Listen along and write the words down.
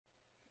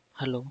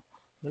Hello,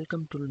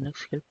 welcome to the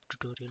next help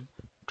tutorial.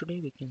 Today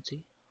we can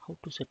see how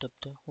to set up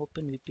the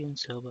openVPN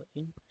server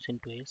in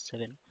CentOS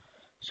 7.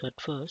 So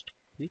at first,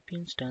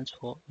 VPN stands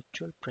for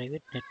Virtual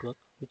Private Network,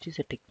 which is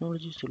a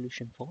technology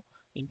solution for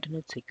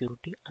internet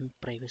security and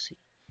privacy.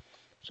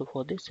 So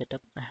for this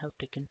setup, I have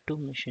taken two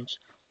machines.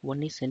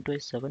 One is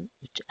CentOS 7,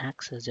 which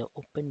acts as a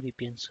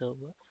openVPN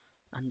server,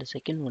 and the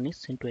second one is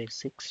CentOS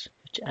 6,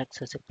 which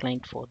acts as a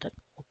client for that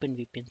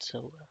openVPN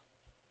server.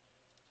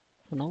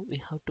 So now we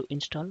have to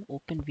install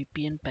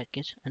openVPN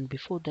package, and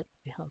before that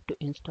we have to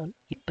install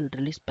RHEL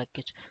release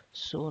package.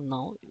 So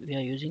now we are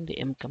using the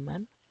m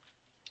command.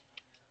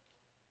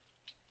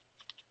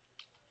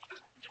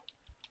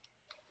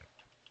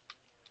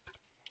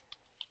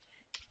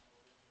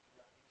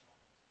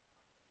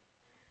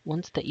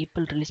 Once the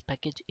RHEL release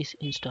package is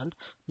installed,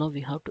 now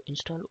we have to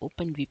install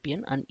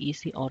openVPN and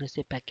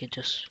ECRSA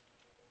packages.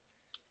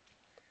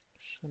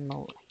 So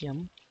now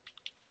m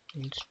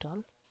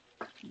install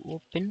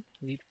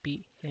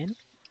openVPN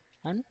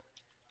and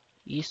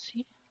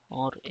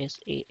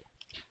ECRSA,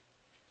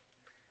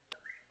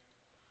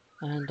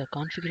 and the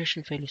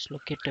configuration file is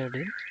located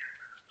in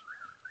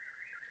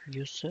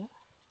user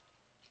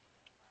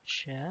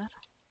share,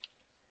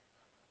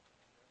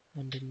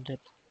 and in the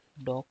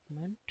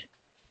document,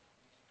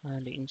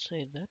 and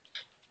inside that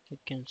you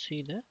can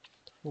see the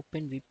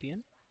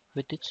openVPN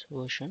with its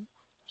version.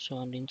 So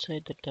and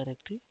inside the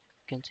directory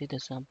you can see the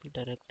sample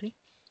directory,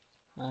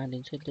 and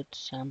inside that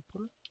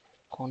sample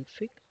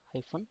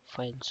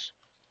config-files.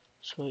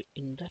 So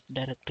in that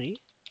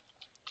directory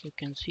you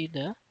can see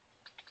the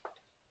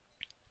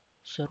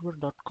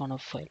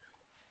server.conf file.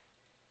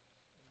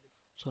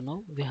 So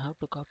now we have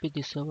to copy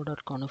the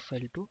server.conf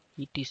file to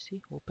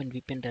etc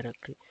openVPN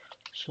directory.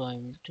 So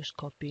I'm just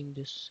copying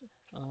this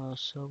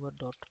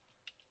server.conf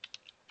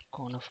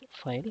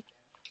file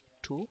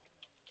to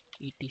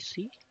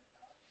etc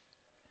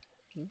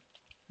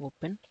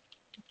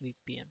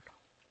openVPN.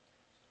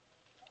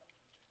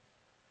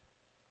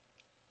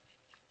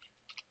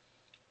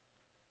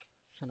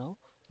 So now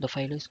the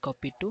file is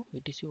copied to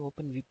etc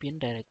openVPN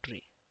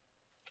directory.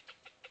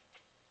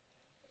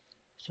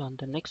 So on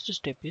the next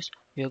step is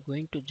we are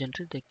going to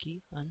generate the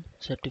key and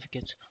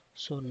certificates.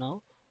 So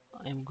now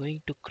I am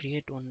going to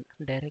create one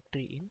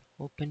directory in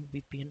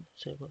openVPN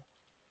server.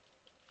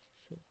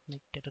 So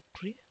make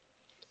directory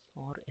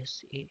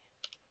RSA.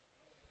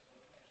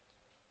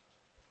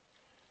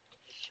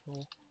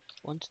 So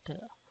once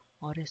the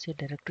RSA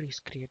directory is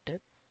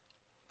created,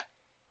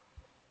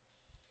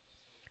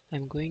 I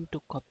am going to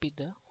copy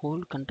the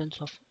whole contents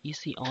of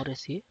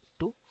ECRSA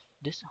to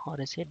this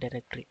RSA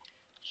directory.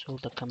 So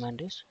the command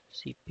is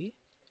cp-rf,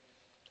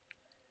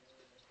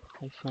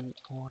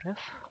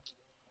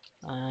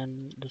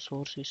 and the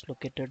source is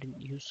located in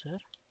user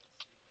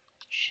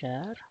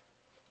share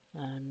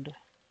and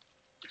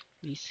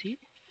ec-rsa,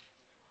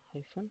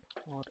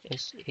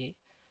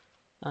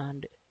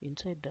 and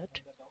inside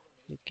that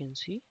you can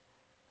see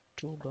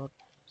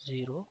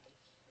 2.0,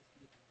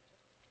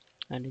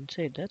 and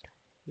inside that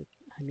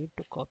I need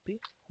to copy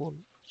whole.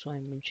 So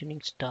I'm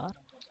mentioning star,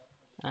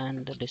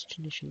 and the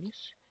destination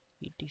is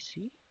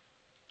etc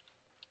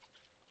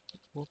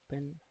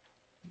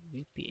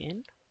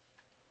openVPN,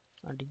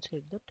 and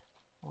inside that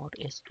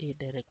RSA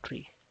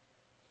directory.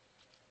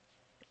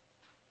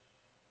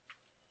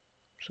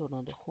 So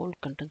now the whole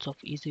contents of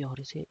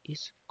ECRSA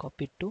is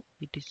copied to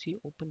etc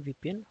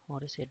openVPN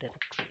RSA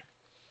directory.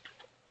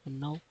 And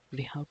now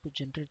we have to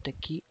generate the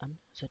key and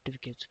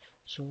certificates.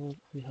 So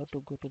we have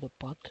to go to the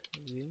path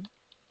view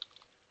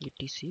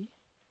etc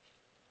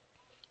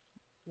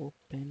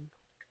openVPN,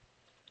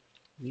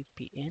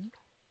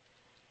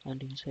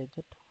 and inside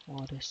that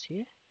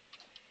RSA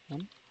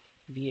and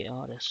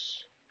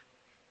VARS.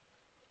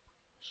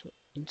 So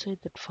inside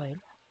that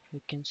file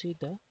you can see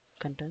the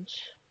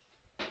contents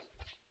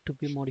to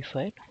be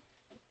modified.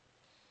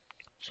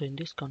 So in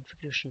this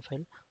configuration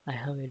file I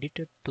have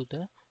edited to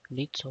the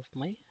needs of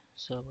my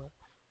server.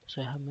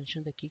 So I have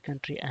mentioned the key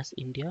country as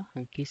India,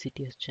 and key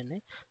city as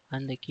Chennai,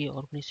 and the key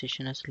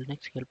organization as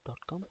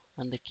linuxhelp.com,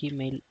 and the key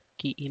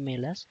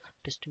email as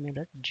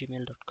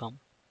testmail@gmail.com.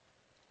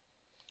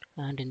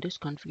 And in this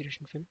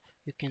configuration file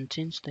you can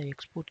change the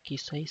export key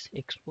size,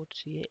 export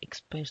CA,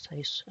 expire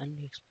size, and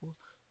export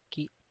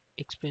key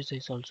expire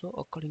size also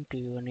according to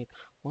your need.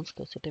 Once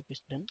the setup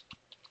is done,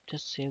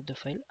 just save the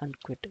file and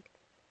quit it.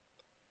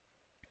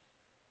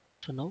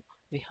 So now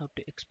we have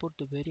to export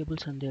the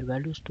variables and their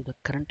values to the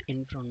current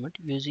environment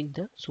using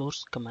the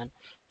source command.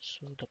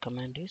 So the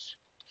command is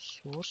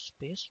source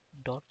space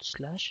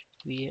 ./vars.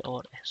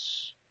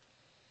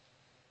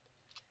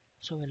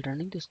 So while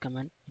running this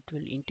command, it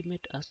will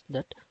intimate us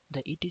that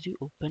the etc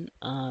open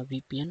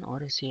VPN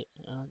RSA,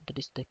 that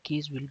is the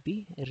keys, will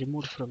be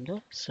removed from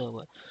the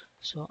server.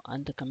 So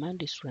and the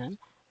command is run,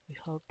 we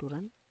have to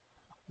run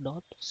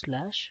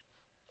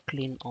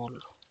 ./clean all.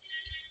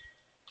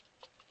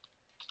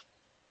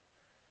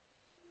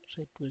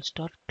 So it will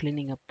start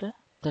cleaning up the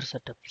other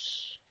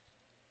setups.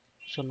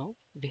 So now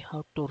we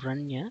have to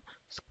run a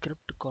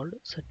script called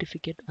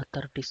certificate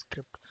authority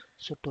script.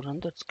 So to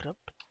run that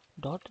script,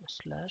 dot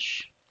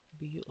slash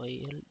build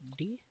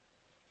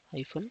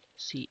hyphen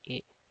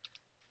ca.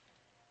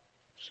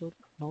 So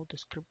now the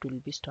script will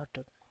be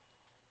started.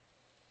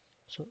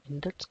 So in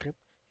that script,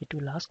 it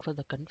will ask for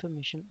the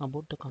confirmation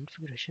about the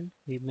configuration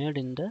we made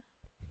in the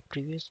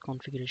previous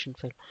configuration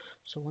file.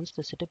 So once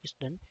the setup is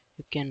done,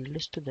 you can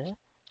list the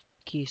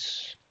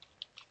keys.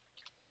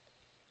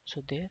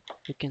 So there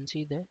you can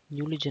see the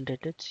newly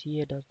generated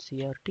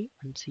ca.crt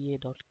and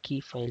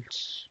ca.key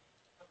files.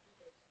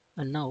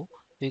 And now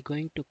we're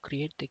going to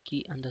create the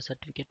key and the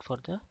certificate for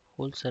the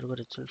whole server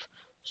itself.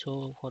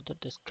 So for that,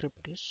 the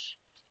script is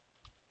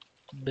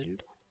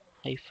build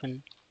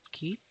hyphen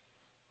key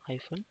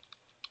hyphen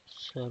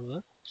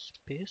server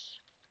space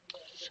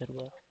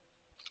server.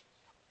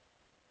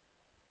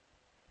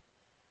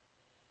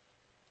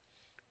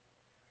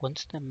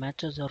 Once the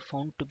matches are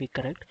found to be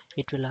correct,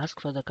 it will ask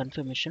for the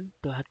confirmation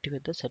to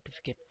activate the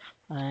certificate,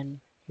 and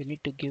you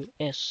need to give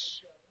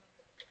yes.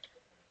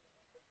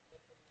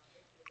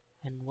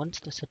 And once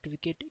the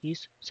certificate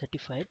is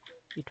certified,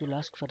 it will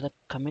ask for the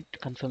commit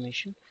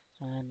confirmation,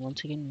 and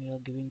once again we are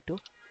giving to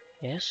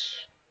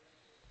yes.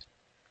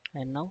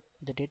 And now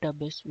the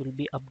database will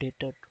be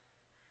updated.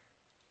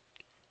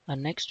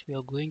 And next we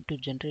are going to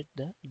generate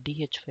the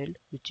DH file,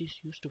 which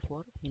is used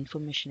for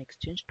information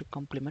exchange to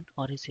complement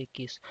RSA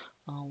keys.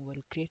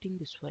 While creating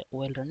this file,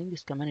 while running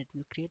this command, it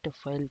will create a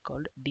file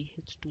called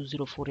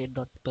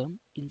dh2048.perm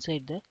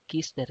inside the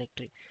keys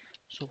directory.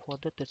 So for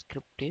that, the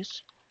script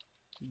is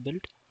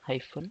build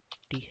hyphen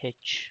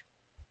dh.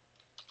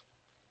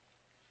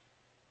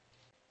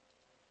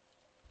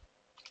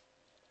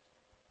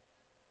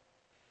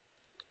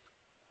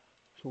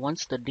 So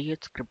once the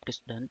dh script is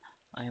done,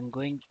 I am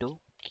going to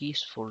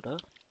keys folder,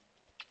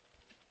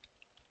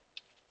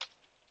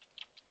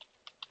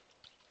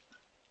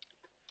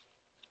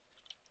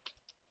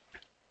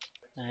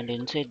 and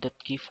inside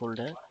that key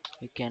folder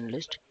you can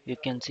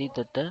see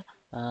that the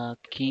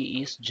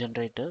key is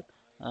generated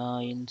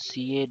in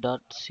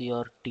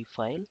ca.crt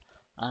file,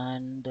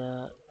 and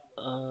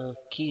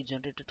key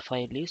generated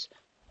file is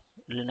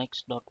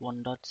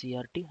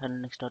linux.1.crt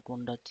and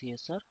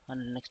linux.1.csr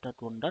and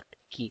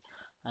linux.1.key,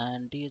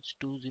 and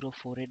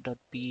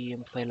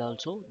dh2048.pem file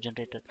also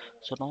generated.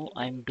 So now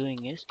I'm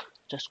doing is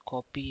just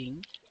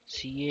copying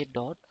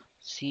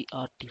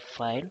ca.crt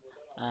file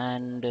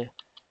and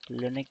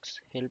linux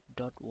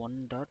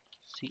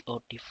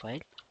help.1.crt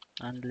file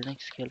and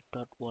linux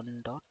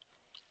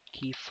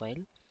help.1.key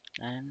file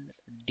and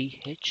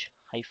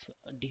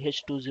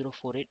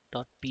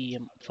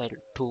dh2048.pem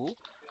file to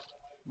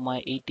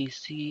my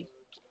etc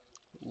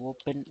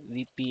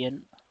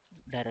openVPN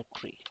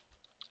directory.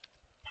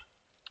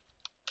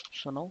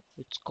 So now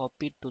it's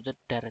copied to the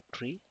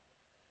directory.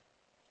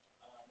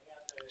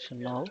 So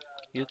now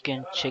you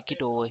can check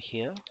it over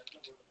here.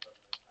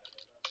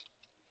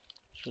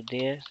 So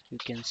there you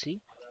can see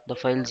the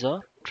files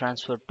are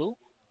transferred to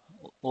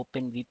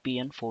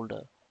openVPN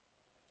folder.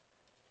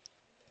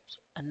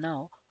 And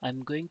now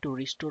I'm going to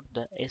restore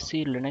the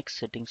SE Linux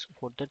settings.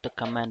 For that, the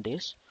command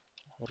is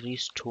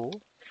restore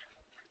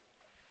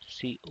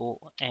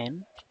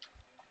con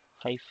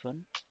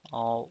hyphen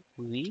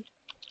rv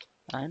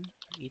and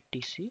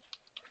etc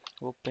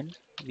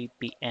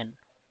openVPN.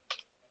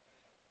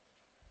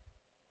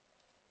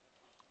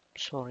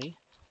 Sorry,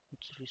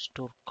 it's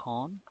restore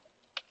con.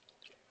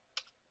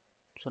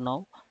 So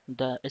now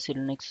the SE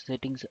Linux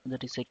settings,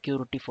 that is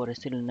security for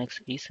SE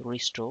Linux, is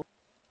restored.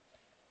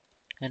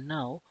 And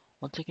now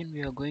once again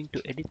we are going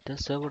to edit the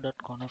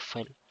server.conf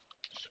file.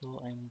 So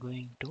I'm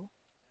going to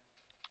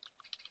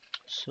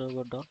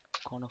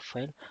server.conf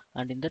file,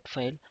 and in that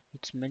file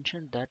it's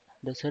mentioned that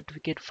the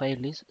certificate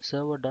file is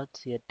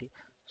server.crt.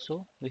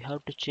 So we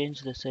have to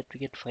change the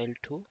certificate file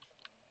to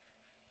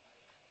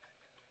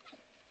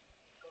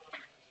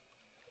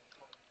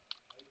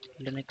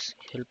linux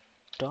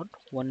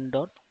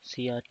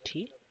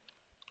help.1.crt,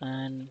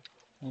 and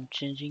I'm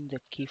changing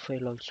the key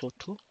file also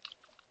to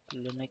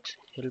linux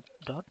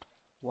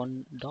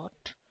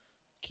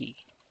help.1.key.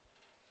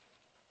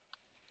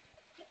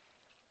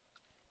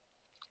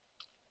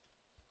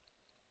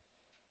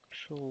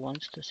 So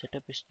once the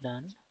setup is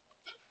done,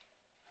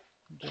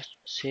 just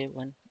save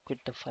and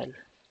quit the file.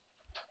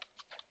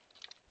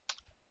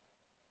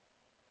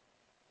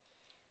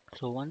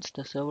 So once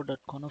the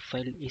server.conf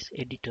file is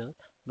edited,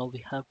 now we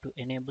have to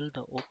enable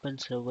the open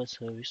server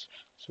service.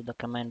 So the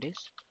command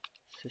is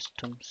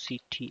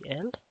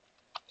systemctl,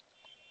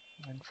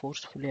 and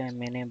forcefully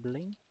I'm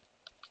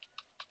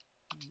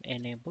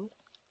enable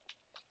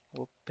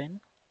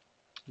open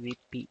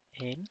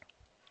VPN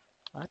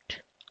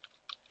at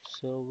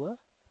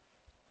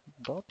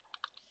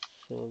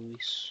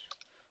server.service.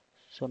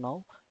 So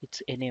now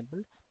it's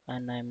enabled,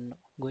 and I'm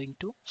going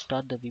to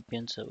start the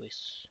VPN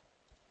service.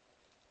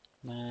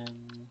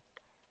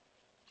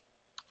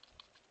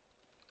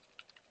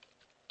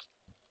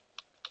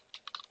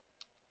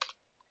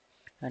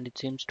 And it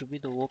seems to be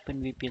the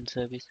openVPN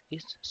service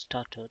is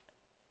started.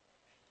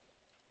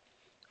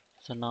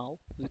 So now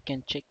we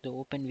can check the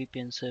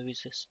openVPN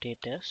services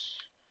status,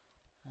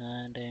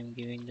 and I am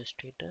giving the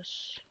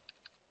status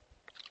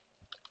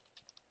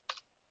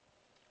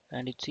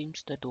and it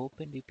seems that the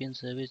openVPN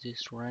service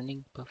is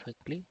running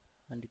perfectly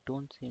and it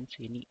don't seem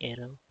any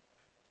error.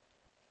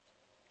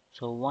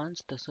 So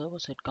once the server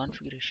side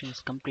configuration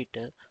is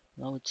completed,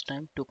 now it's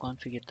time to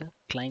configure the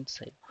client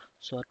side.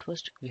 So at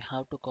first we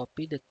have to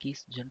copy the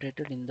keys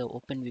generated in the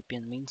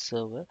openVPN main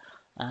server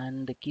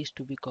and the keys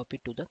to be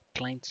copied to the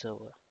client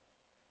server.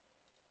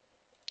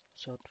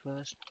 So at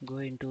first go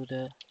into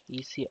the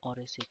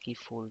ECRSA key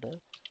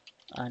folder,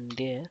 and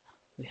there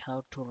we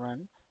have to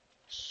run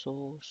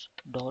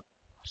source./var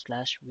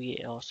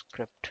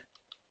script,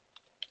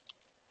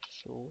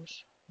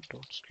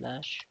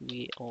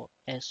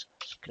 source./vars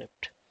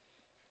script,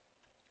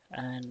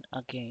 and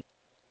again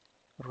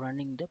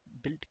running the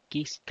build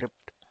key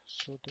script.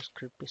 So the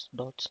script is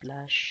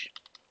 ./build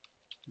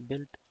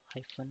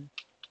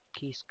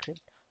key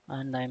script,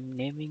 and I'm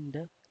naming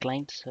the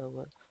client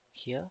server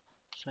here.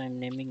 So I'm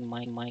naming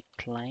my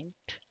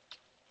client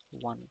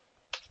 1.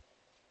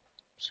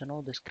 So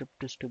now the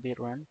script is to be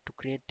run to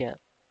create a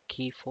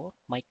key for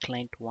my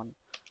client 1.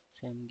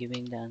 So I'm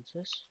giving the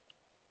answers.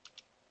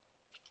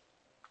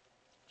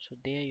 So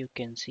there you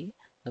can see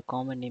the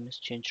common name is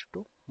changed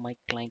to my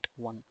client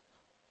 1.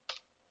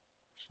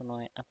 So now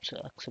I'm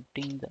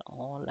accepting the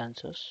all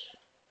answers.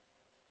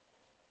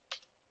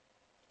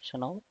 So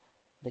now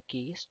the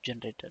key is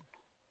generated,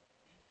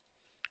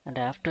 and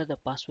after the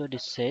password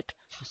is set,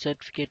 the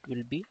certificate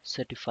will be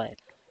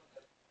certified.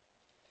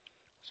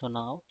 So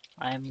now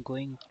I am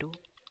going to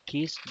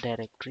keys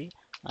directory,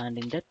 and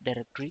in that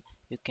directory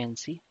you can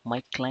see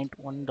my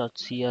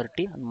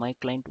client1.crt and my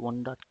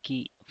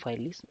client1.key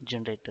file is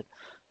generated.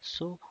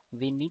 So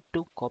we need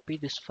to copy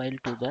this file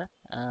to the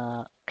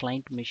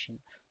client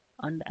machine,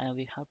 and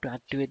we have to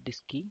activate this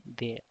key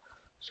there.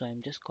 So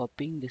I'm just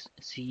copying this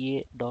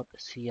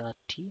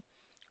ca.crt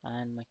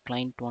and my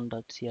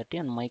client1.crt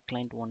and my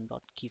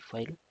client1.key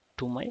file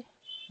to my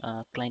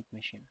client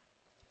machine.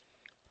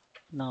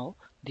 Now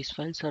these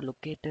files are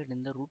located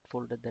in the root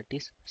folder, that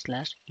is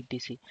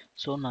 /etc.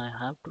 So now I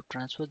have to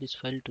transfer this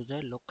file to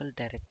the local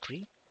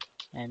directory.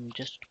 I'm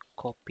just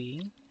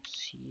copying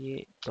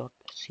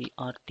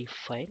ca.crt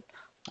file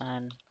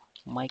and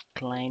my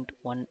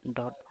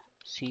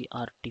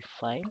client1.crt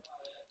file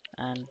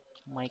and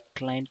my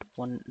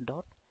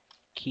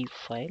client1.key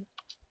file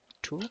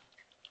to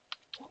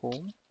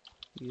home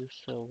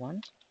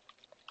user1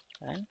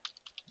 and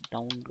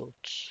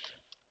downloads.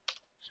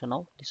 So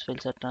now these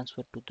files are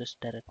transferred to this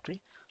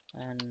directory,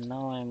 and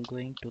now I'm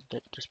going to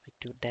that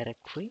respective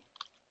directory,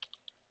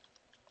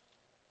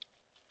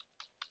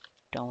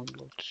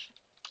 downloads.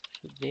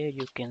 So there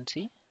you can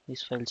see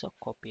these files are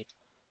copied.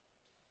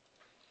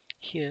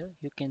 Here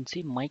you can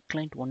see my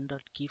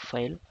client1.key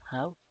file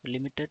have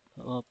limited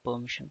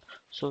permission,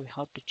 so we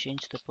have to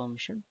change the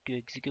permission to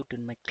execute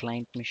in my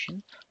client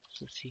machine.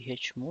 So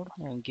chmod,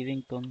 I am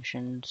giving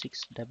permission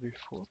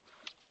 644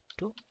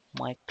 to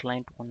my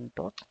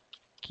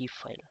client1.key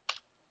file.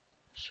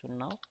 So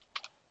now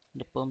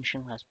the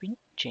permission has been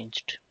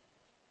changed,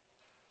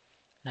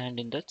 and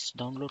in that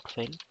download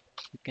file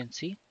you can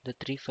see the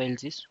 3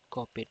 files is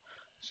copied.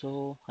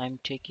 So I'm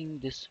taking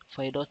this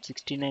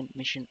 5.69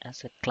 machine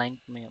as a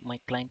client, my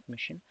client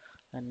machine,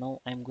 and now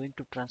I'm going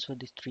to transfer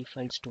these 3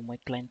 files to my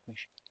client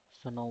machine.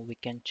 So now we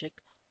can check,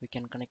 we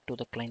can connect to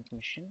the client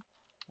machine.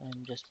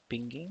 I'm just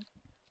pinging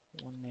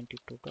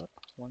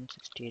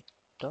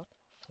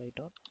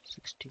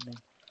 192.168.5.69.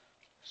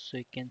 so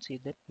you can see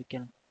that we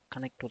can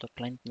connect to the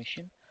client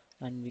machine,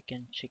 and we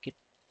can check it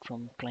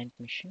from client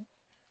machine.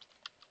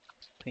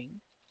 Ping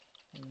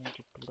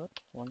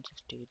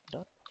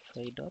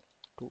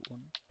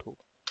 192.168.5.212.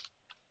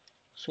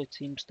 So it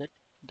seems that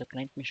the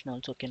client machine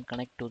also can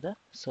connect to the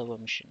server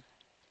machine.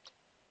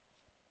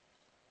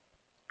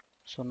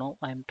 So now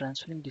I am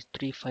transferring these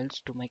 3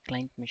 files to my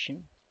client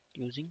machine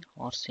using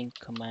rsync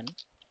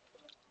command,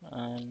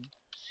 and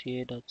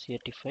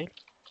ca.crt file,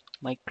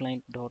 my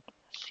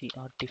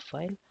client.crt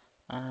file,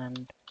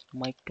 and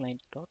my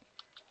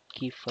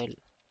client.key file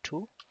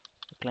to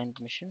the client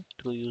machine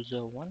through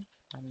user1,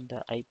 and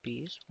the IP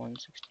is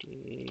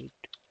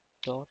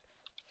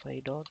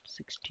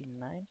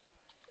 168.5.69,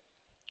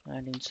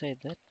 and inside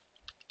that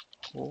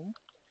home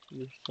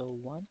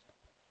user1,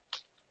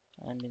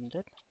 and in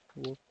that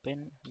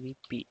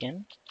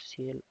openVPN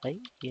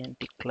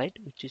client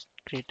which is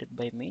created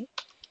by me,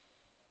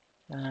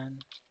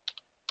 and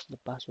the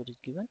password is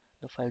given.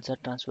 The files are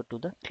transferred to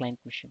the client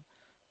machine.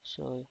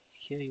 So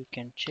here you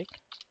can check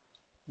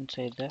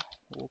inside the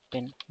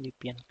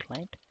openVPN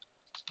client,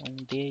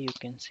 and there you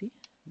can see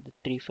the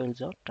 3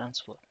 files are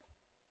transferred.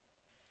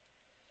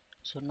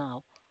 So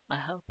now I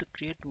have to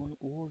create one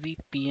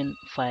OVPN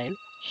file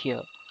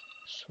here.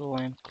 So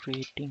I'm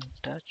creating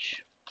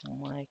touch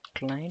my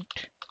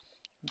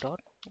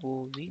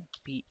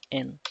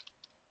client.ovpn.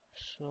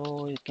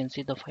 So you can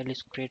see the file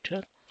is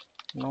created.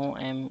 Now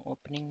I'm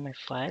opening my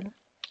file,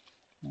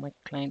 my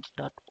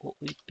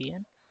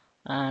client.ovpn,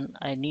 and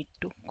I need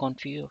to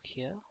configure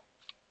here,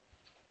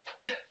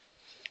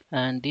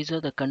 and these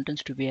are the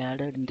contents to be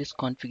added in this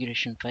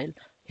configuration file.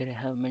 Here I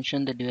have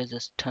mentioned the device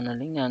as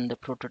tunneling and the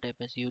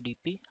prototype as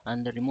UDP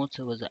and the remote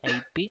server is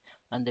IP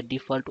and the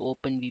default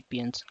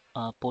openVPN's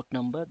port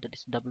number, that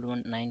is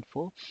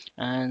 1194,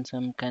 and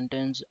some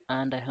contents,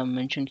 and I have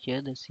mentioned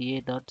here the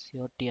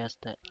ca.crt as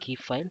the key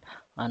file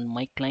and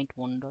my client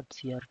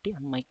 1.crt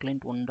and my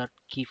client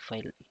 1.key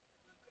file.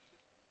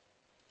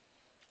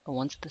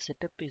 Once the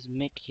setup is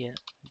made here,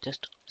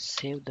 just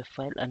save the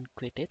file and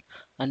quit it,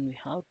 and we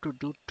have to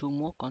do two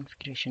more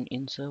configuration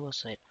in server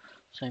side.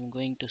 So I'm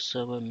going to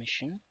server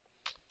machine.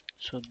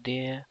 So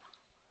there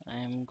I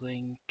am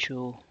going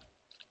to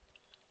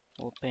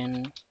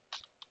open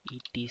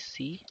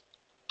etc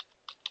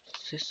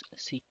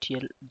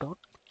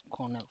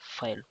sysctl.conf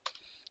file.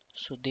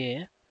 So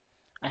there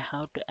I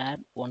have to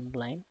add one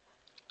line,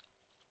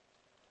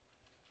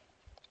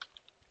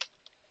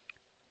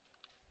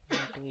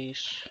 that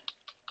is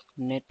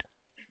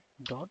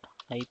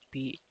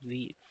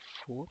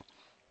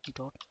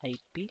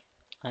net.ipv4.ip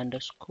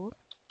underscore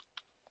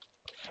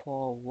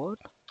forward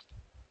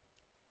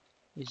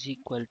is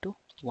equal to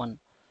 1,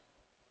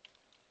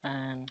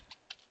 and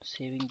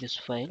saving this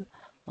file.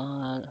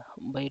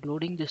 By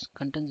loading this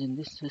contents in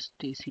this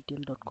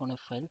sysctl.conf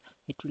file,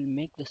 it will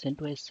make the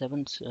CentOS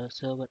 7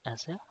 server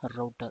as a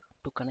router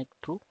to connect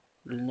through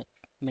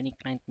many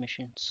client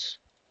machines,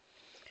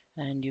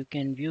 and you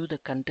can view the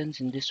contents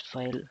in this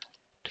file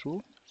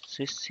through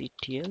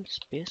sysctl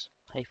space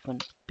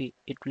 -p.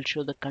 It will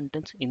show the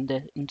contents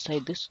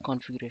inside this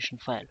configuration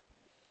file.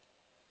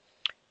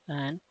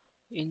 And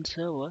in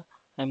server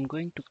I'm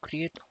going to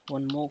create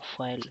one more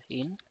file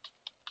in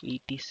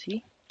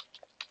etc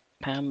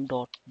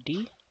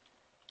pam.d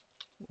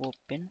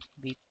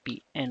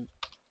openVPN.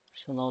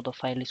 So now the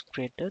file is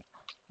created,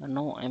 and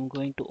now I'm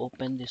going to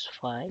open this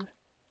file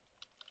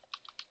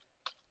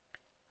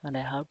and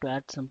I have to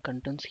add some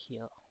contents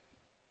here,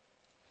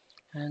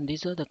 and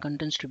these are the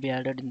contents to be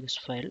added in this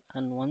file.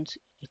 And once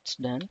it's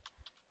done,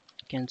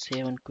 you can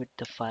save and quit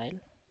the file.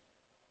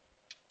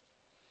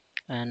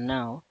 And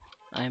now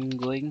I'm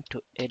going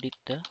to edit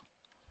the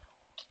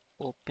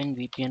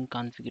openVPN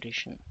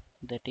configuration,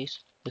 that is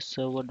the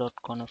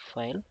server.conf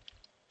file,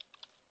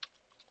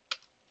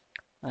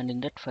 and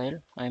in that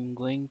file I'm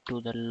going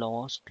to the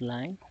last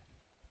line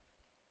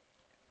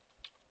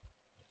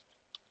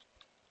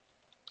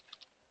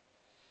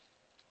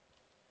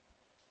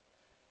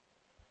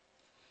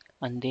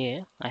and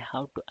there I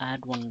have to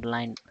add one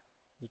line,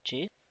 which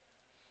is,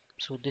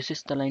 so this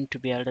is the line to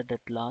be added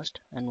at last.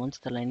 And once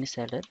the line is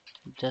added,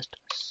 just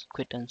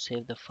quit and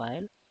save the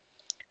file.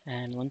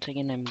 And once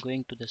again I'm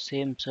going to the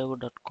same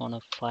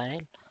server.conf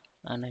file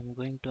and I'm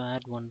going to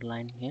add one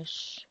line here,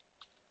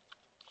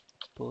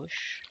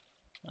 push,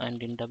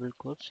 and in double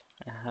quotes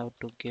I have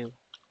to give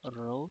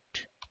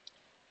route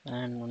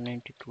and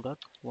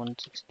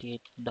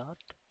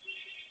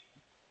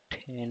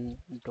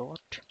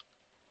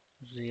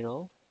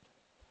 192.168.10.0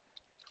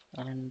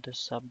 and the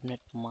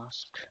subnet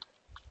mask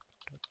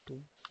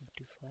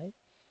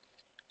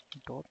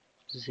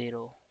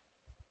 255.0,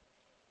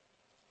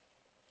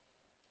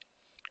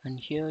 and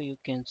here you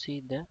can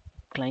see the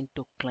client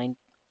to client,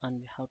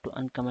 and we have to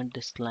uncomment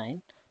this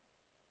line.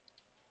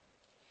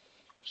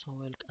 So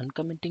while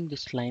uncommenting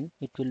this line,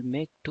 it will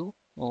make the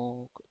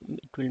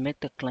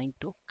client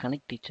to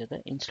connect each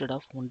other instead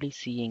of only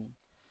seeing.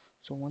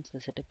 So once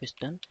the setup is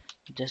done,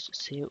 just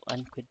save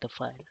and quit the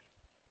file.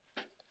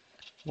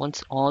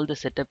 Once all the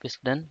setup is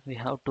done, we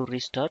have to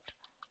restart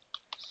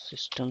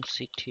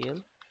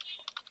systemctl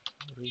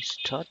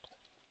restart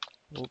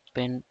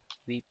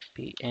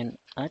openVPN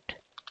at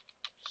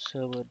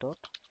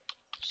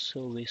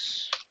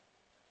server.service.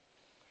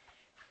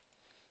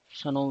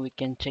 So now we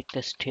can check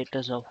the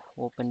status of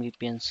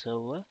openVPN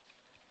server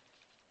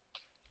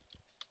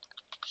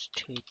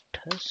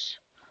status,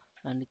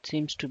 and it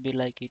seems to be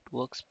like it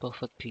works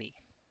perfectly.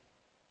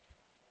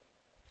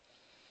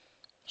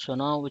 So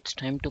now it's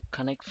time to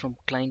connect from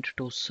client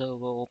to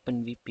server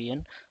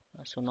openVPN.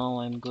 So now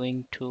I'm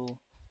going to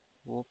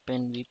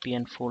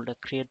openVPN folder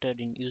created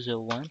in user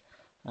 1,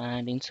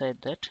 and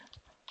inside that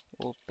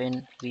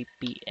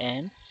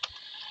openVPN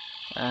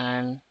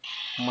and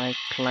my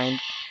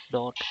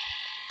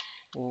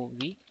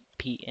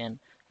client.ovpn.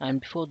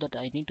 And before that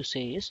I need to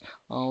say is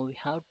we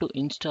have to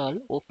install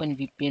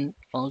openVPN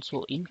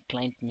also in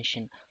client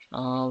machine.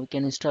 We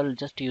can install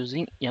just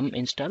using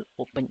install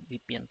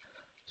openVPN.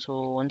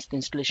 So once the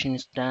installation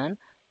is done,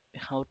 we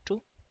have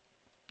to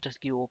just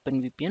give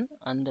openVPN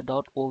and the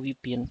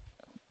 .ovpn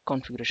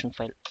configuration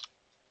file.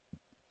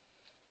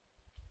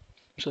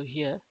 So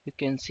here you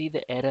can see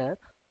the error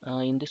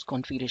in this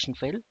configuration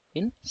file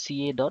in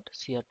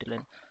ca.crt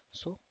line.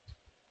 So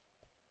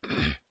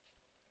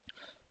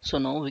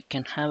now we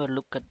can have a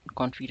look at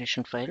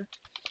configuration file.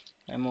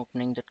 I'm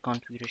opening that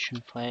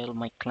configuration file,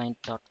 my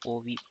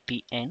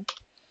client.ovpn,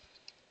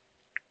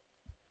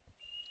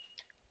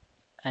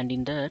 and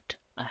in that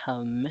I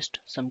have missed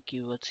some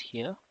keywords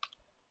here.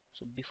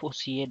 So before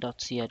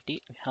ca.crt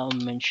we have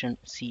mentioned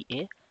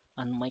ca,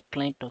 and my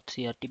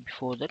client.crt,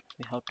 before that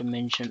we have to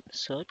mention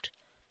cert,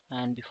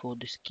 and before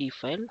this key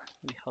file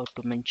we have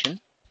to mention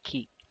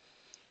key.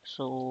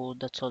 So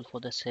that's all for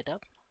the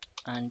setup,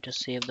 and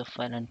just save the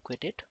file and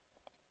quit it.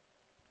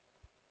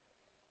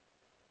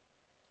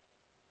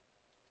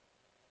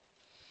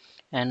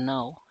 And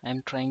now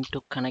I'm trying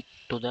to connect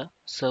to the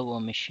server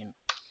machine.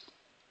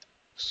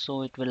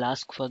 So it will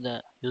ask for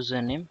the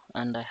username,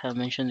 and I have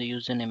mentioned the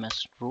username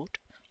as root,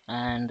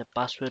 and the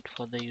password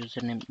for the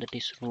username, that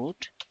is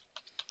root.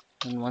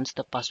 And once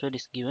the password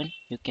is given,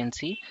 you can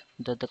see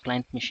that the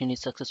client machine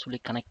is successfully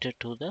connected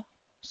to the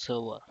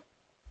server.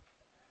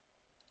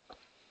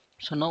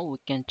 So now we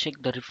can check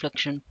the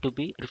reflection to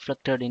be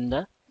reflected in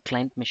the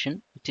client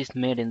machine, which is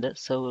made in the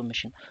server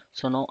machine.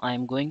 So now I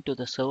am going to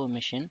the server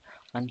machine,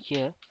 and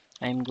here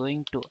I am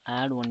going to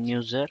add one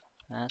user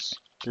as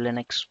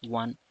Linux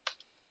 1,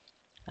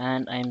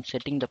 and I am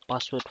setting the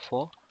password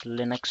for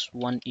Linux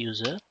 1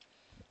 user,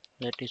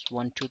 that is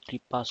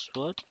 123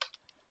 password.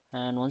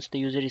 And once the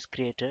user is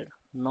created,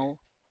 now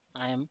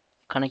I am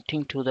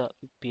connecting to the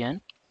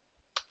VPN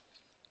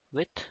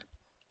with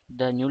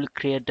the newly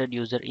created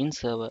user in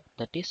server,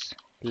 that is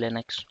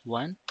Linux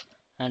 1,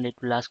 and it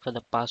will ask for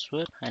the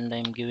password, and I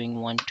am giving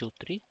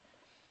 123.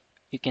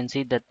 You can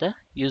see that the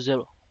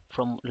user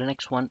from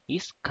Linux 1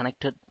 is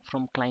connected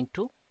from client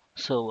to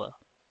server.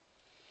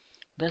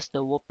 Thus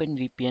the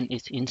openVPN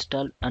is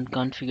installed and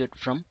configured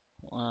from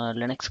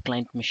Linux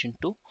client machine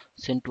to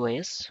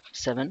CentOS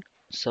 7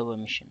 server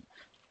machine.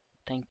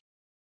 Thank you.